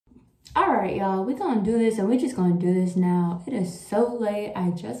All right, y'all, we're gonna do this, and we're just gonna do this now. It is so late.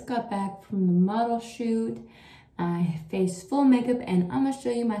 I just got back from the model shoot. I face full makeup, and I'm gonna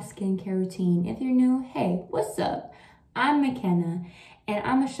show you my skincare routine. If you're new, hey, what's up? I'm McKenna, and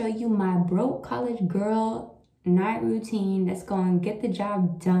I'm gonna show you my broke college girl night routine that's gonna get the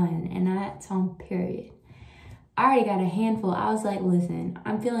job done, and that's on period. I already got a handful. I was like, listen,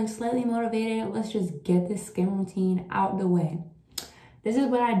 I'm feeling slightly motivated. Let's just get this skin routine out the way. This is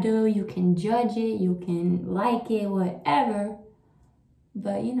what I do. You can judge it, you can like it, whatever.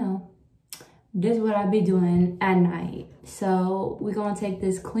 But you know, this is what I be doing at night. So we're gonna take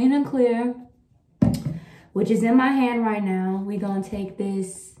this Clean and Clear, which is in my hand right now. We're gonna take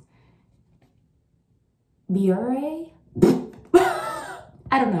this Biore.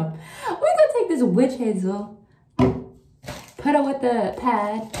 I don't know. We're gonna take this witch hazel, put it with the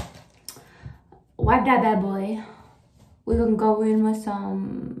pad, wipe that bad boy. We're gonna go in with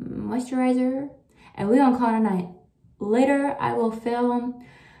some moisturizer, and we're gonna call it a night. Later, I will film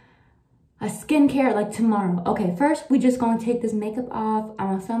a skincare like tomorrow. Okay, first, we just gonna take this makeup off. I'm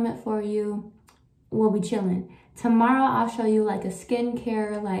gonna film it for you. We'll be chilling. Tomorrow, I'll show you like a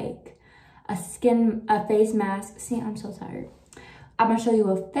skincare, like a face mask. See, I'm so tired. I'm gonna show you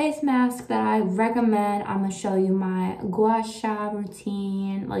a face mask that I recommend. I'm gonna show you my gua sha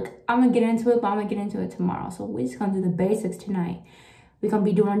routine. Like, I'm gonna get into it, but I'm gonna get into it tomorrow. So we're just gonna do the basics tonight. We're gonna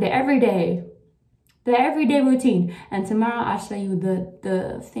be doing the everyday routine. And tomorrow I'll show you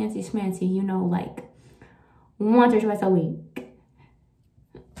the fancy schmancy, you know, like once or twice a week.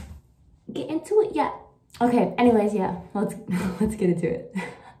 Get into it, yeah. Okay, anyways, yeah, let's get into it.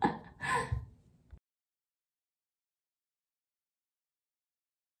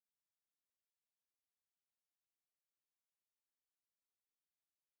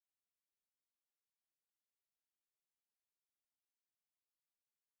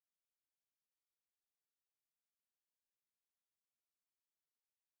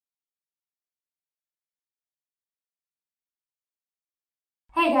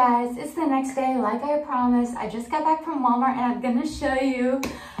 Hey guys, it's the next day. Like I promised, I just got back from Walmart, and I'm gonna show you.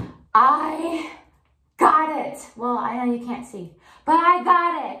 I got it. Well, I know you can't see, but I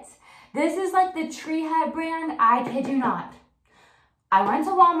got it. This is like the Tree Hut brand. I kid you not. I went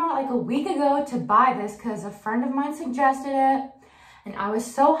to Walmart like a week ago to buy this because a friend of mine suggested it, and I was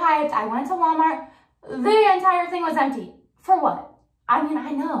so hyped. I went to Walmart. The entire thing was empty. For what? I mean,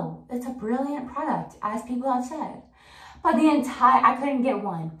 I know it's a brilliant product, as people have said. But I couldn't get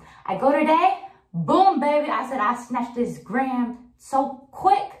one. I go today, boom, baby. I said I snatched this gram so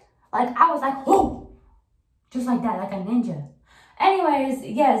quick. Like, I was like, oh, just like that, like a ninja. Anyways,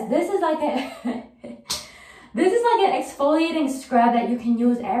 yes, this is like this is like an exfoliating scrub that you can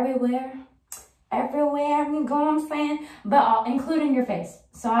use everywhere. Everywhere, you know what I'm saying? But including your face.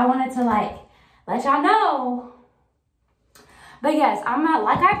 So I wanted to like, let y'all know. But yes,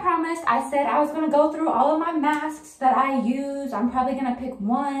 like I promised, I said I was going to go through all of my masks that I use. I'm probably going to pick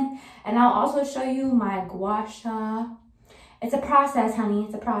one. And I'll also show you my gua sha. It's a process, honey.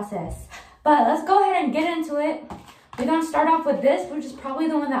 It's a process. But let's go ahead and get into it. We're going to start off with this, which is probably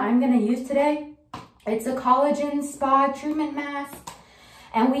the one that I'm going to use today. It's a collagen spa treatment mask.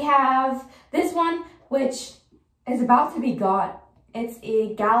 And we have this one, which is about to be got. It's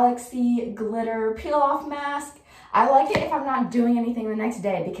a Galaxy Glitter Peel-Off Mask. I like it if I'm not doing anything the next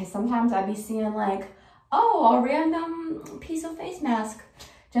day, because sometimes I'd be seeing like, oh, a random piece of face mask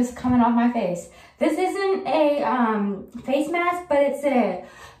just coming off my face. This isn't a face mask, but it's a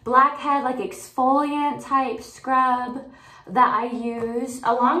blackhead like exfoliant type scrub that I use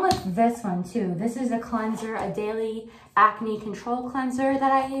along with this one too. This is a cleanser, a daily acne control cleanser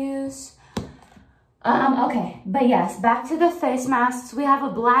that I use. Okay, but yes, back to the face masks. We have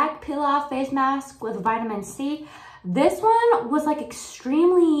a black peel-off face mask with vitamin C. This one was like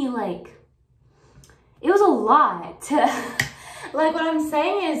extremely like, it was a lot to, like what I'm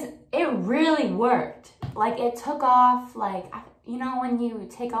saying is it really worked. Like it took off, like, you know, when you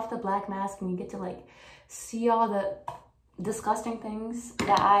take off the black mask and you get to like see all the disgusting things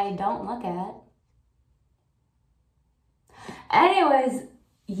that I don't look at. Anyways,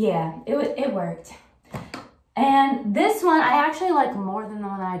 yeah, it worked. And this one, I actually like more than the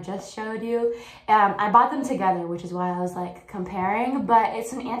one I just showed you. I bought them together, which is why I was like comparing, but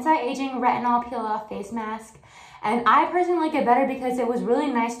it's an anti-aging retinol peel-off face mask. And I personally like it better because it was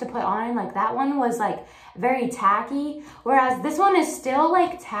really nice to put on. Like that one was like very tacky, whereas this one is still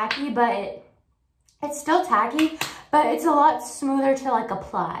like tacky, but it's still tacky, but it's a lot smoother to like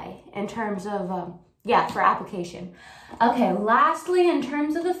apply in terms of, yeah, for application. Okay, lastly, in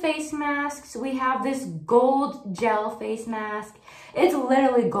terms of the face masks, we have this gold gel face mask. It's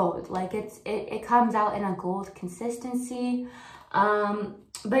literally gold. Like it comes out in a gold consistency.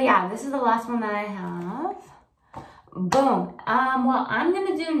 But yeah, this is the last one that I have. Boom. What I'm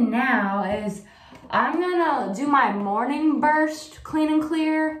gonna do now is I'm gonna do my morning burst clean and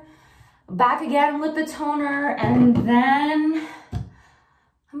clear, back again with the toner, and then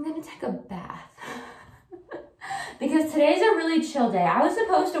I'm gonna take a bath. Because today's a really chill day. I was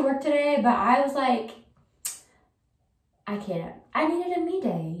supposed to work today, but I was like, I can't. I needed a me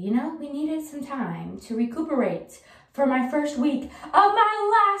day, you know? We needed some time to recuperate for my first week of my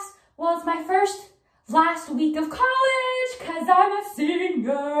it's my last week of college, because I'm a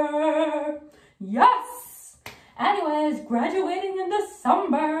senior. Yes. Anyways, graduating in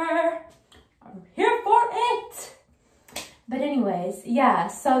December. I'm here for it. But anyways, yeah,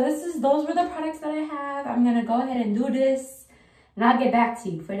 so those were the products that I have. I'm gonna go ahead and do this, and I'll get back to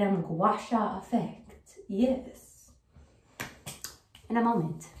you for them gua sha effect. Yes. In a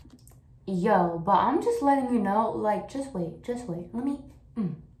moment. Yo, but I'm just letting you know, like, just wait. Let me,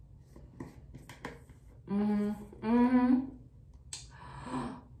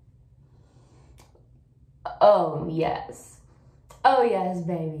 Oh, yes. Oh, yes,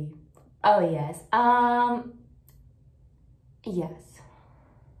 baby. Oh, yes. Yes.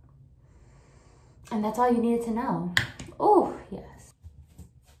 And that's all you needed to know. Oh, yes.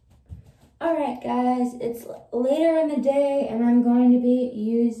 All right, guys, it's later in the day, and I'm going to be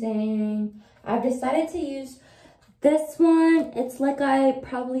I've decided to use this one. It's like I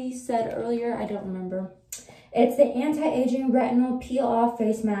probably said earlier, I don't remember. It's the Anti-Aging Retinol Peel Off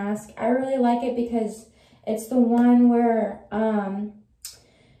Face Mask. I really like it because it's the one where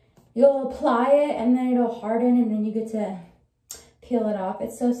you'll apply it and then it'll harden and then you get to peel it off.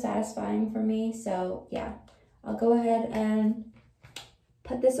 It's so satisfying for me. So yeah, I'll go ahead and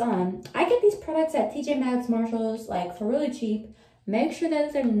put this on. I get these products at TJ Maxx, Marshalls, like for really cheap. Make sure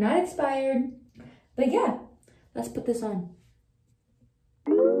that they're not expired. But yeah, let's put this on.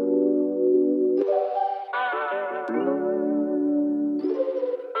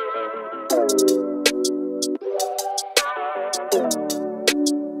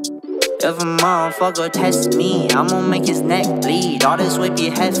 If a motherfucker test me, I'ma make his neck bleed. All this weight be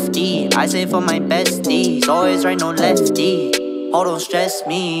hefty. I say for my besties, always right, no lefty. Oh, don't stress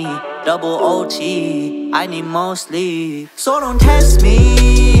me, double OT. I need more sleep, so don't test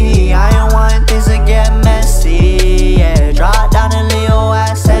me. I don't want things to get messy. Yeah, drop down and leave your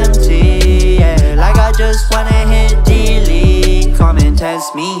ass empty. Yeah, like I just wanna hit delete. Come and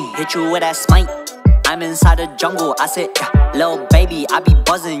test me, hit you with that smite. I'm inside the jungle, I said, little baby, I be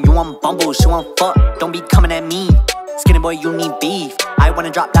buzzing. You want bumble, she want fuck, don't be coming at me. Skinny boy, you need beef. I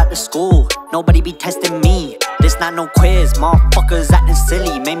wanna drop out to school, nobody be testing me. This not no quiz, motherfuckers acting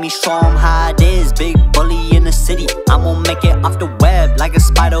silly. Made me show 'em how it is, big bully in the city. I'ma make it off the web, like a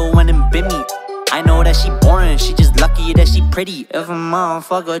spider when it bit me. I know that she boring, she just lucky that she pretty. If a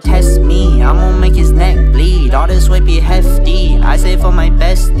motherfucker test me, I'ma make his neck bleed. All this weight be hefty, I say for my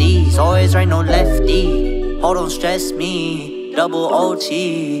besties, always right, no lefty. Oh, don't stress me, double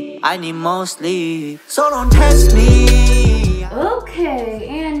OT. I need more sleep, so don't test me. Okay,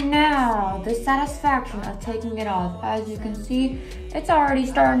 and now the satisfaction of taking it off. As you can see, it's already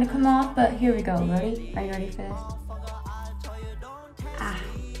starting to come off, but here we go. Ready? Are you ready for this?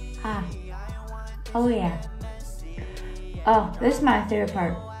 Oh yeah. Oh, this is my favorite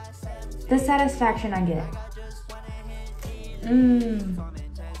part. The satisfaction I get.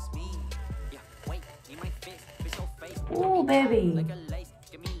 Ooh, baby.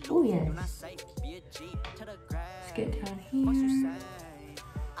 Ooh, yes. Let's get down here.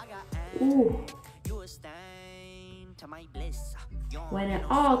 Ooh. When it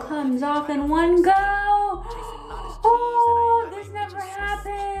all comes off in one go. Oh, this never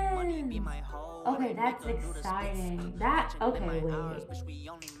happened. Okay, that's exciting. Okay, wait.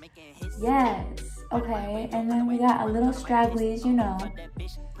 Yes, okay, and then we got a little stragglies, you know.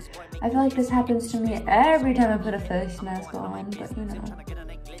 I feel like this happens to me every time I put a face mask on, but you know.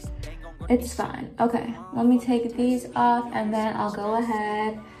 It's fine. Okay, let me take these off and then I'll go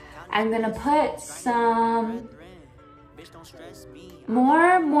ahead. I'm gonna put some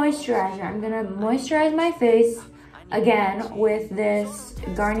more moisturizer. I'm gonna moisturize my face again with this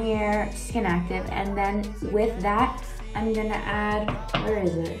Garnier Skin Active, and then with that I'm gonna add, where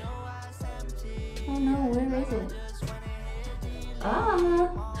is it? Oh no, where is it?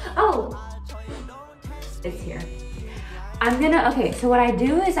 Oh, it's here. Okay, so what I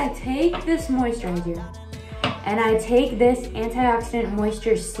do is I take this moisturizer and I take this antioxidant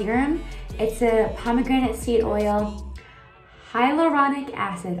moisture serum. It's a pomegranate seed oil, hyaluronic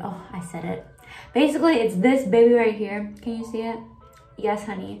acid. Oh, I said it. Basically, it's this baby right here. Can you see it? Yes,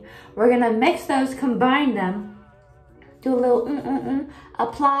 honey. We're gonna mix those, combine them, do a little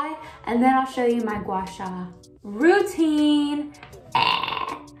apply, and then I'll show you my gua sha routine.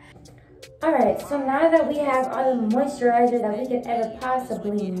 All right, so now that we have all the moisturizer that we could ever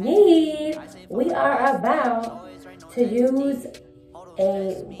possibly need, we are about to use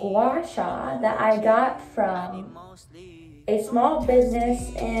a gua sha that I got from a small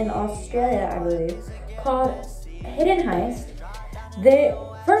business in Australia, I believe, called Hidden Heist.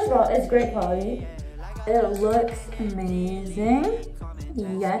 First of all, it's great quality. It looks amazing.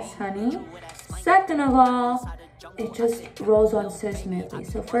 Yes, honey. Second of all, it just rolls on so smoothly.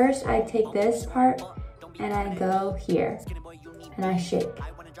 So first I take this part and I go here and I shake.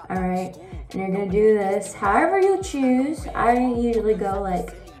 All right, and you're gonna do this however you choose. I usually go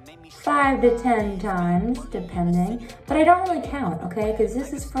like 5 to 10 times, depending, but I don't really count, okay? Because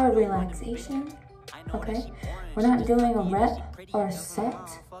this is for relaxation, okay? We're not doing a rep or a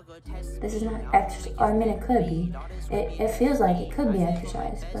set. This is not exercise. I mean, it could be. It feels like it could be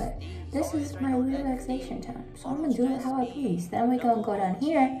exercise, but this is my relaxation time. So I'm gonna do it how I please. Then we're gonna go down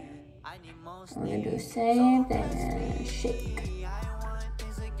here, and we're gonna do the same thing and shake.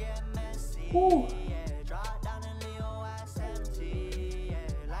 Ooh.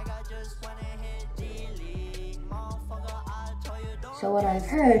 So what I've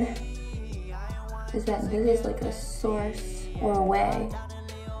heard is that this is like a source or a way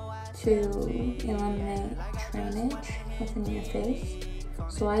to eliminate drainage within your face.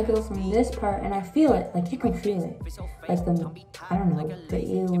 So I go from this part and I feel it, like you can feel it, like the, I don't know,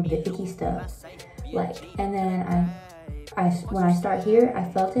 the icky stuff. Like, and then when I start here, I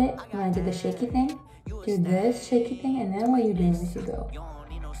felt it, and I did the shaky thing, do this shaky thing, and then what you do is you go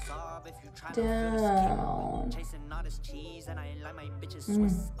down.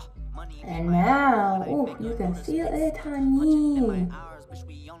 And now, ooh, you can feel it, honey.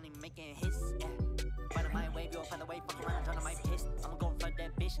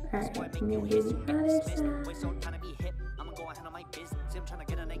 Alright, I'm gonna do the other side.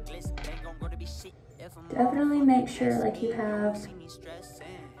 Definitely make sure like you have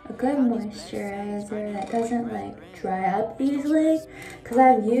a good moisturizer that doesn't like dry up easily, because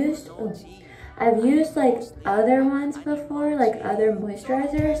I've used like other ones before, like other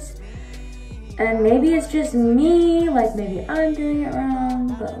moisturizers, and maybe it's just me, like maybe I'm doing it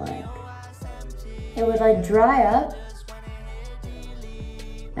wrong, but like it would like dry up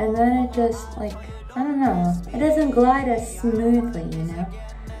and then it just like, I don't know, it doesn't glide as smoothly, you know?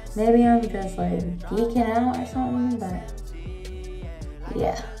 Maybe I'm just like geeking out or something, but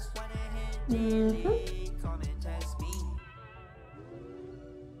yeah.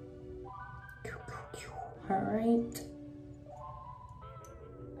 All right.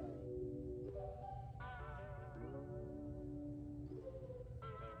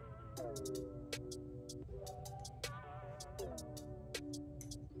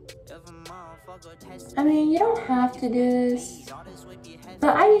 I mean, you don't have to do this,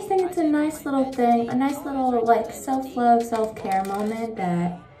 but I just think it's a nice little thing, a nice little like self-love, self-care moment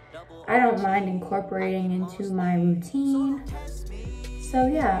that I don't mind incorporating into my routine. So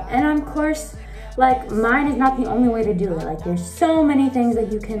yeah, and of course, like mine is not the only way to do it. Like there's so many things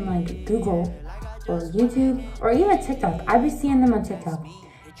that you can like Google or YouTube or even TikTok. I be seeing them on TikTok.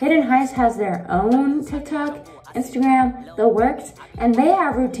 Hidden Heist has their own TikTok, Instagram, the works, and they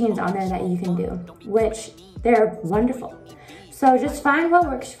have routines on there that you can do, which they're wonderful. So just find what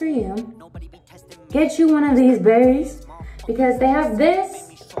works for you. Get you one of these berries, because they have this,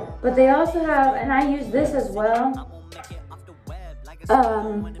 but they also have, and I use this as well,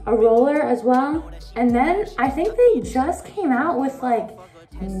 a roller as well. And then I think they just came out with like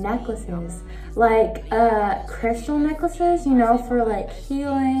necklaces, like crystal necklaces, you know, for like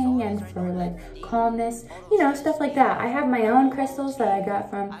healing and for like calmness, you know, stuff like that. I have my own crystals that I got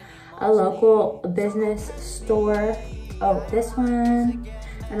from a local business store. Oh, this one,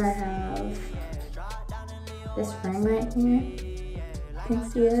 and I have this ring right here. You can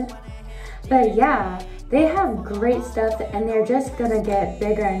see it. But yeah, they have great stuff, and they're just gonna get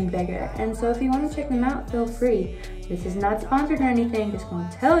bigger and bigger. And so if you want to check them out, feel free. This is not sponsored or anything, just gonna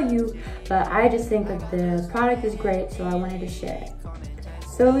tell you, but I just think that the product is great, so I wanted to share it.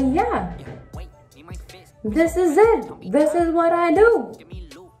 So yeah, this is it. This is what I do.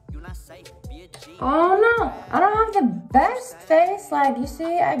 Oh no, I don't have the best face. Like you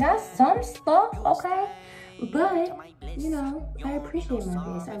see, I got some stuff, okay? But, you know, I appreciate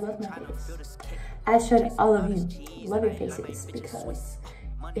my face. I love my face. As should all of you. Love your faces, because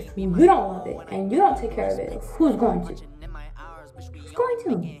if you don't love it and you don't take care of it, who's going to? Who's going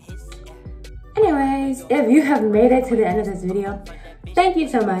to? Anyways, if you have made it to the end of this video, Thank you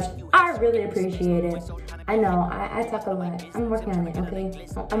so much. I really appreciate it. I know, I talk a lot. I'm working on it, okay?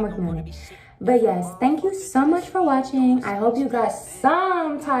 I'm working on it. But yes, thank you so much for watching. I hope you got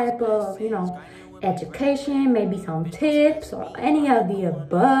some type of, you know, education, maybe some tips or any of the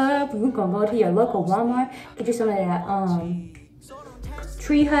above. You can go to your local Walmart, get you some of that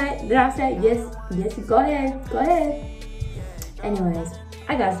tree hut that I said. Yes, go ahead. Anyways,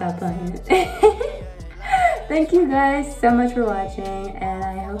 I gotta stop playing. Thank you guys so much for watching, and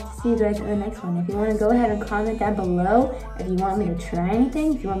I hope to see you guys in the next one. If you want to go ahead and comment down below if you want me to try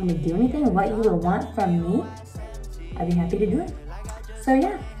anything, if you want me to do anything, what you would want from me, I'd be happy to do it. So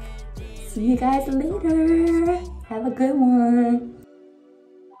yeah, see you guys later. Have a good one.